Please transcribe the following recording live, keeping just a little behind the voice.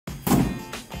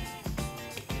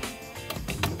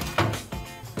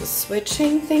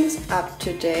switching things up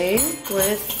today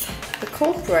with the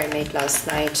cold brew I made last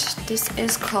night. This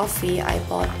is coffee I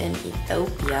bought in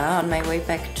Ethiopia on my way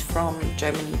back from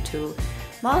Germany to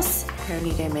Moss.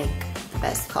 Apparently they make the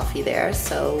best coffee there.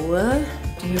 So,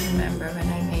 do you remember when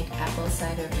I made apple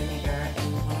cider vinegar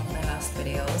in one of my last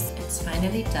videos? It's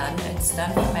finally done. It's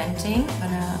done fermenting.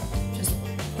 I'm gonna just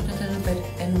put a little bit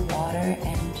in water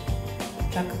and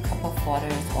chug a cup of water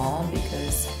as well,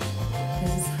 because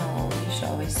this is how you should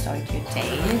always start your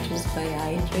day, just by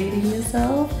hydrating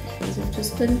yourself. Because I've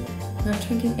just been not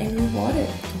drinking any water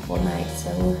the whole night,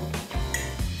 so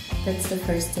that's the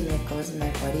first thing that goes in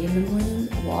my body in the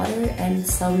morning, water. And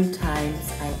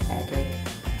sometimes I add like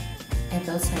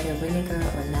apple cider vinegar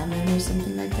or lemon or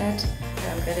something like that.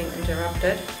 I'm getting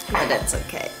interrupted, but that's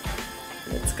okay.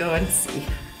 Let's go and see.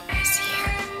 Who's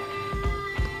here?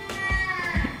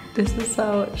 This is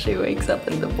how she wakes up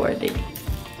in the morning.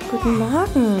 Guten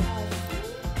Morgen.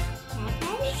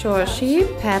 Joshi,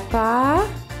 Peppa.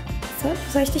 So,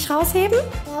 soll ich dich rausheben?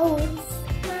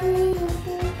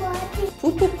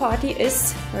 Pupu Party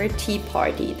is her tea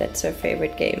party. That's her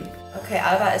favorite game. Okay,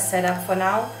 Alba is set up for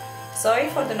now. Sorry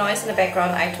for the noise in the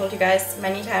background. I told you guys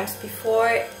many times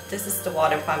before, this is the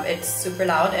water pump. It's super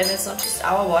loud, and it's not just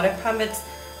our water pump, it's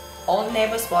all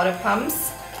neighbors' water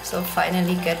pumps. So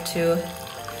finally get to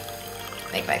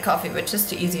make my coffee, which is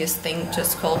the easiest thing,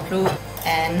 just cold brew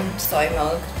and soy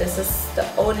milk. This is the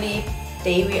only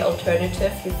dairy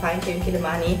alternative you find here in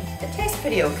Quelimane. It tastes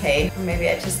pretty okay. Maybe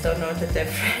I just don't know the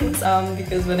difference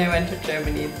because when I went to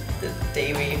Germany, the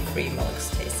dairy-free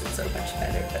milks tasted so much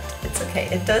better, but it's okay.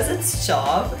 It does its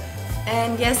job.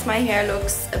 And yes, my hair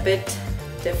looks a bit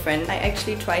different. I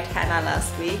actually tried henna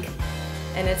last week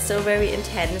and it's still very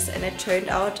intense, and it turned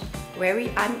out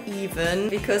very uneven,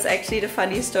 because actually the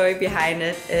funny story behind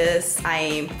it is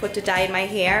I put the dye in my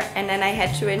hair and then I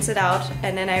had to rinse it out,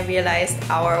 and then I realized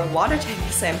our water tank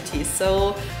is empty,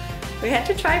 so we had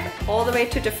to drive all the way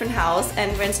to a different house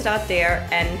and rinse it out there.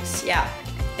 And yeah,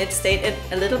 it stayed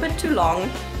a little bit too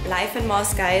long. Life in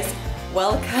Moss, guys,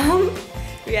 welcome.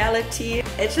 Reality,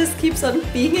 it just keeps on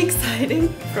being exciting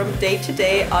from day to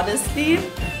day, honestly.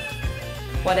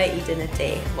 What I eat in a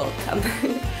day, welcome.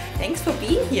 Thanks for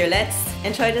being here. Let's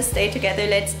enjoy this day together.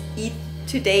 Let's eat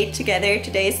today together.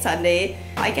 Today is Sunday.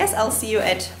 I guess I'll see you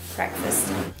at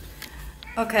breakfast.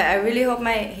 Okay, I really hope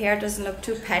my hair doesn't look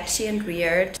too patchy and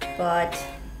weird, but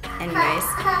anyways,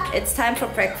 it's time for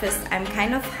breakfast. I'm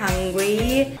kind of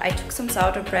hungry. I took some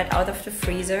sourdough bread out of the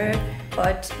freezer,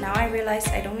 but now I realize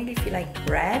I don't really feel like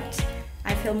bread.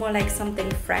 I feel more like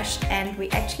something fresh, and we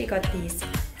actually got these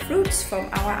fruits from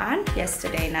our aunt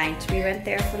yesterday night. We went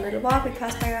there for a little walk, we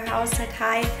passed by her house, said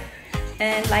hi,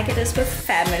 and like it is with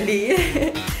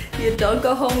family, you don't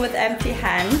go home with empty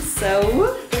hands.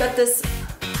 So we got this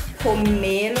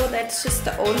pomelo, that's just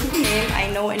the only name I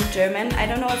know in German. I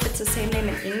don't know if it's the same name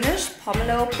in English.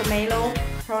 Pomelo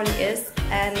probably is,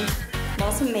 and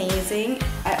smells amazing.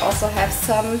 I also have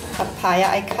some papaya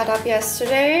I cut up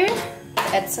yesterday.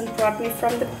 Edson brought me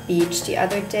from the beach the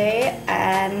other day,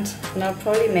 and I'll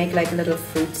probably make like a little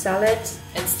fruit salad.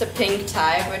 It's the pink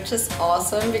type, which is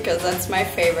awesome because that's my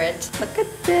favorite. Look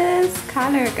at this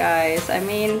color, guys. I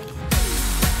mean,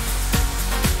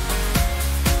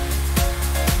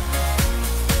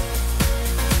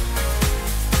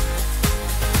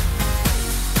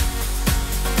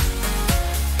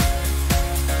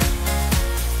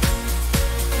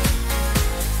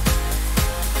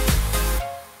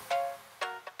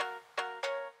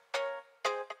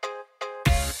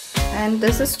 and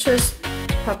this is just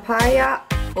papaya,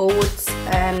 oats,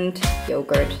 and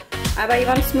yogurt. Alba, you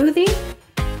want a smoothie?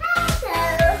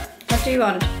 Apple. What do you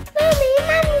want? Mommy,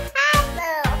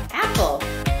 apple. Apple.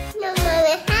 No,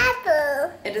 mommy,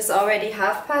 apple. It is already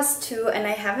 2:30 and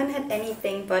I haven't had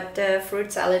anything but the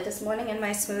fruit salad this morning in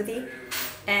my smoothie,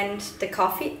 and the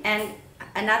coffee, and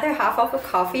another half of a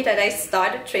coffee that I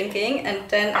started drinking, and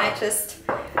then I just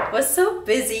was so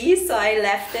busy, so I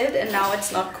left it, and now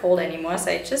it's not cold anymore,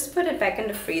 so I just put it back in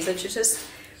the freezer to just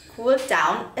cool it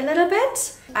down a little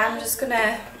bit. I'm just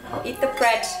gonna eat the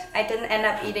bread I didn't end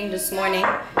up eating this morning.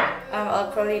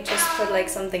 I'll probably just put like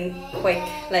something quick,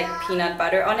 like peanut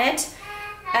butter on it,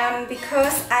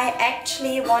 because I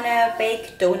actually wanna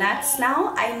bake donuts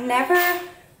now. I never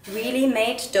really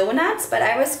made donuts, but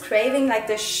I was craving like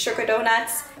the sugar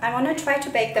donuts. I want to try to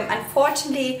bake them.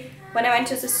 Unfortunately, when I went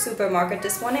to the supermarket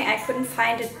this morning, I couldn't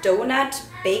find a donut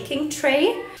baking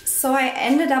tray, so I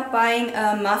ended up buying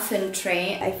a muffin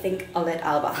tray. I think I'll let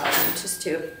Alba help me just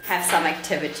to have some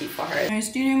activity for her. Are you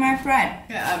stealing my bread?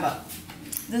 Yeah, Alba.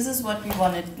 This is what we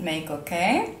want to make,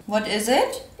 okay? What is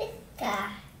it? Pizza.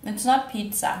 It's not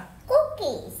pizza.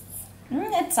 Cookies.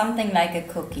 It's something like a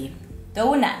cookie.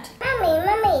 Donut.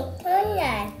 Mommy,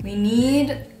 donut. We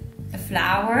need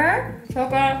flour,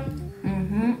 sugar.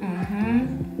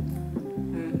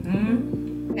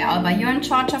 Okay, Alba, you're in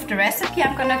charge of the recipe.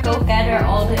 I'm gonna go gather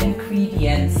all the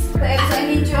ingredients. Babes, I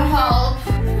need your help.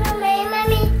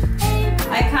 Mommy.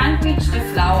 I can't reach the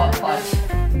flour pot.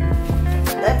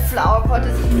 That flour pot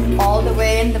is all the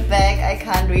way in the back. I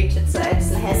can't reach it, so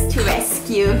Edson has to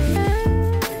rescue.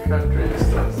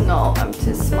 No, I'm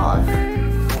too small.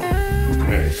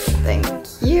 Thank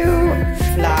you.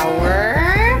 Flour.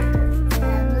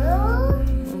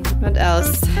 What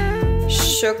else?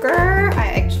 Sugar.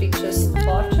 I actually just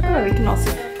bought sugar. We can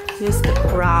also use the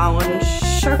brown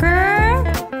sugar.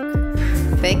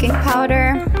 Baking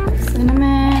powder.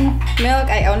 Cinnamon. Milk.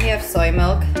 I only have soy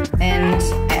milk. And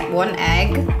 1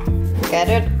 egg.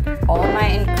 Gathered all my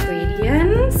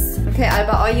ingredients. Okay,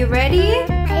 Alba, are you ready?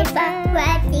 I'm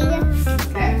ready.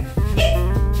 Okay.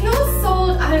 No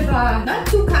salt, Alba. Not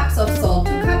 2 cups of salt,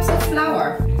 2 cups of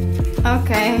flour.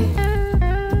 Okay.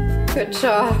 Good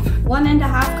job.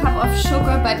 1.5 cup of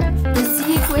sugar, but the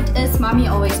secret is mommy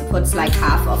always puts like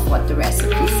half of what the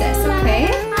recipe says, okay?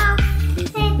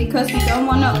 Because we don't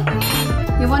wanna,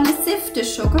 you wanna sift the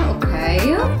sugar, okay?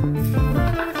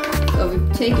 So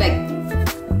we take like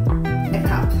a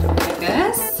cup, I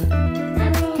guess.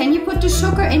 Can you put the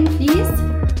sugar in, please?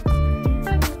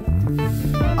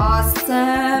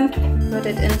 Awesome. Put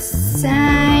it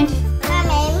inside.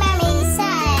 Mommy,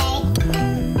 inside.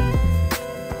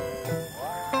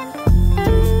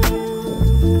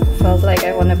 Felt like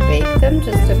I want to bake them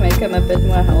just to make them a bit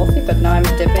more healthy, but now I'm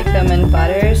dipping them in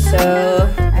butter, so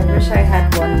I wish I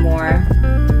had one more.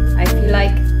 I feel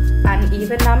like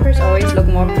uneven numbers always look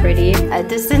more pretty.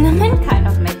 The cinnamon kind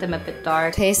of made them a bit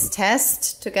dark. Taste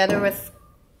test together with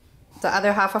the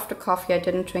other half of the coffee I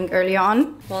didn't drink earlier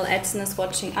on. While Edson is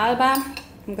watching Alba,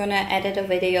 I'm gonna edit a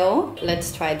video.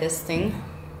 Let's try this thing.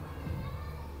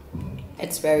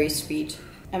 It's very sweet.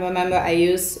 And remember, I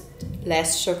use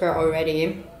less sugar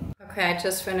already. Okay, I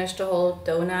just finished the whole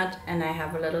donut and I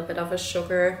have a little bit of a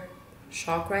sugar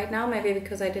shock right now. Maybe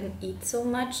because I didn't eat so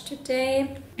much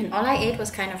today. And all I ate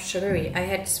was kind of sugary. I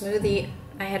had smoothie,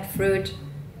 I had fruit,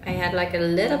 I had like a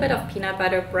little bit of peanut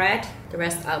butter bread. The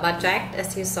rest Alba jacked,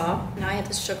 as you saw. Now I had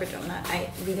this sugar donut. I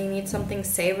really need something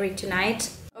savory tonight.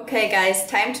 Okay guys,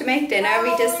 time to make dinner.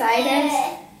 We decided...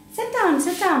 Sit down,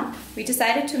 sit down. We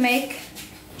decided to make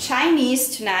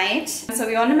Chinese tonight. So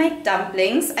we want to make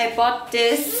dumplings. I bought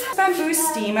this bamboo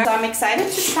steamer. So I'm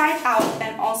excited to try it out.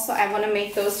 And also I want to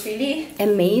make those really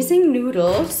amazing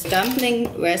noodles.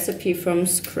 Dumpling recipe from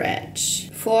scratch.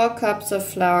 4 cups of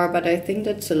flour, but I think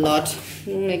that's a lot.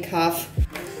 We'll make half.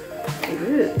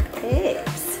 Ooh,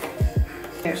 eggs.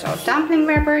 There's our dumpling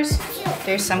wrappers.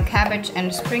 There's some cabbage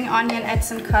and spring onion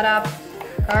Edson cut up.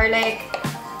 Garlic,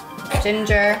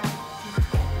 ginger,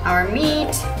 our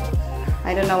meat.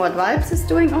 I don't know what Vibes is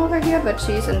doing over here, but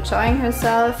she's enjoying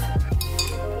herself.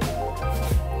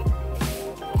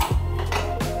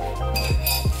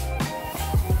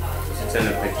 Send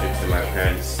a picture to my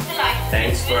parents.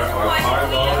 Thanks for our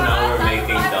cargo, now we're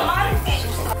making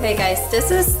dumplings. Okay guys, this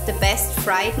is the best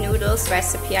fried noodles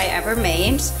recipe I ever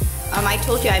made. I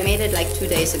told you I made it like 2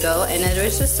 days ago and it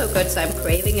was just so good, so I'm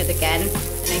craving it again.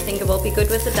 And I think it will be good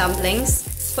with the dumplings.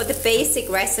 For the basic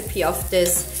recipe of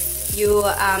this, you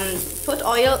put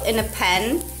oil in a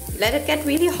pan, let it get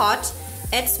really hot,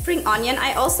 add spring onion.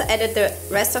 I also added the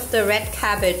rest of the red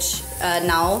cabbage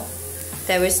now.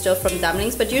 There is still from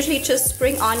dumplings, but usually just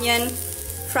spring onion,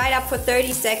 fry it up for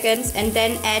 30 seconds and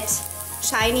then add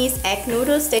Chinese egg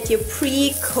noodles that you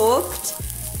pre-cooked,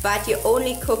 but you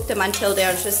only cook them until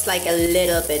they're just like a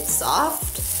little bit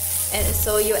soft. And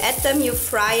so you add them, you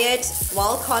fry it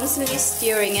while constantly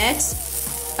stirring it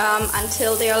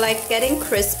until they're like getting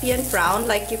crispy and brown,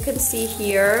 like you can see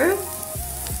here.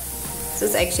 This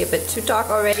is actually a bit too dark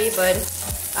already, but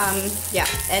yeah.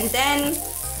 And then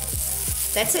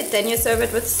that's it. Then you serve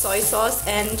it with soy sauce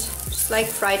and just like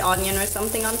fried onion or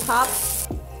something on top.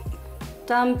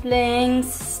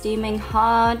 Dumplings, steaming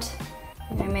hot.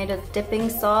 And I made a dipping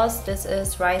sauce. This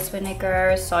is rice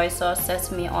vinegar, soy sauce,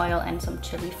 sesame oil, and some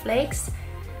chili flakes.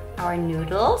 Our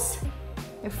noodles.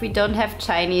 If we don't have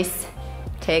Chinese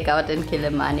takeout in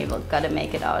Quelimane, we've got to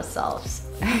make it ourselves.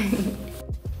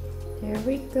 There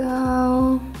we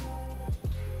go.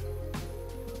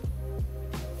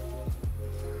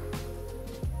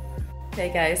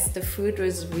 Okay guys, the food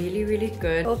was really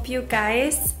good. Hope you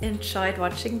guys enjoyed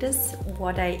watching this,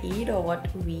 what I eat or what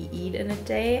we eat in a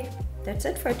day. That's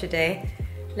it for today.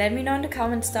 Let me know in the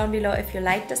comments down below if you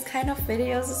like this kind of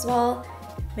videos as well.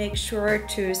 Make sure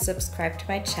to subscribe to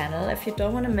my channel if you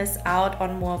don't want to miss out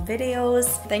on more videos.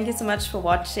 Thank you so much for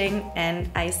watching,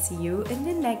 and I see you in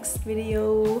the next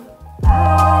video.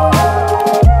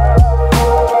 Bye!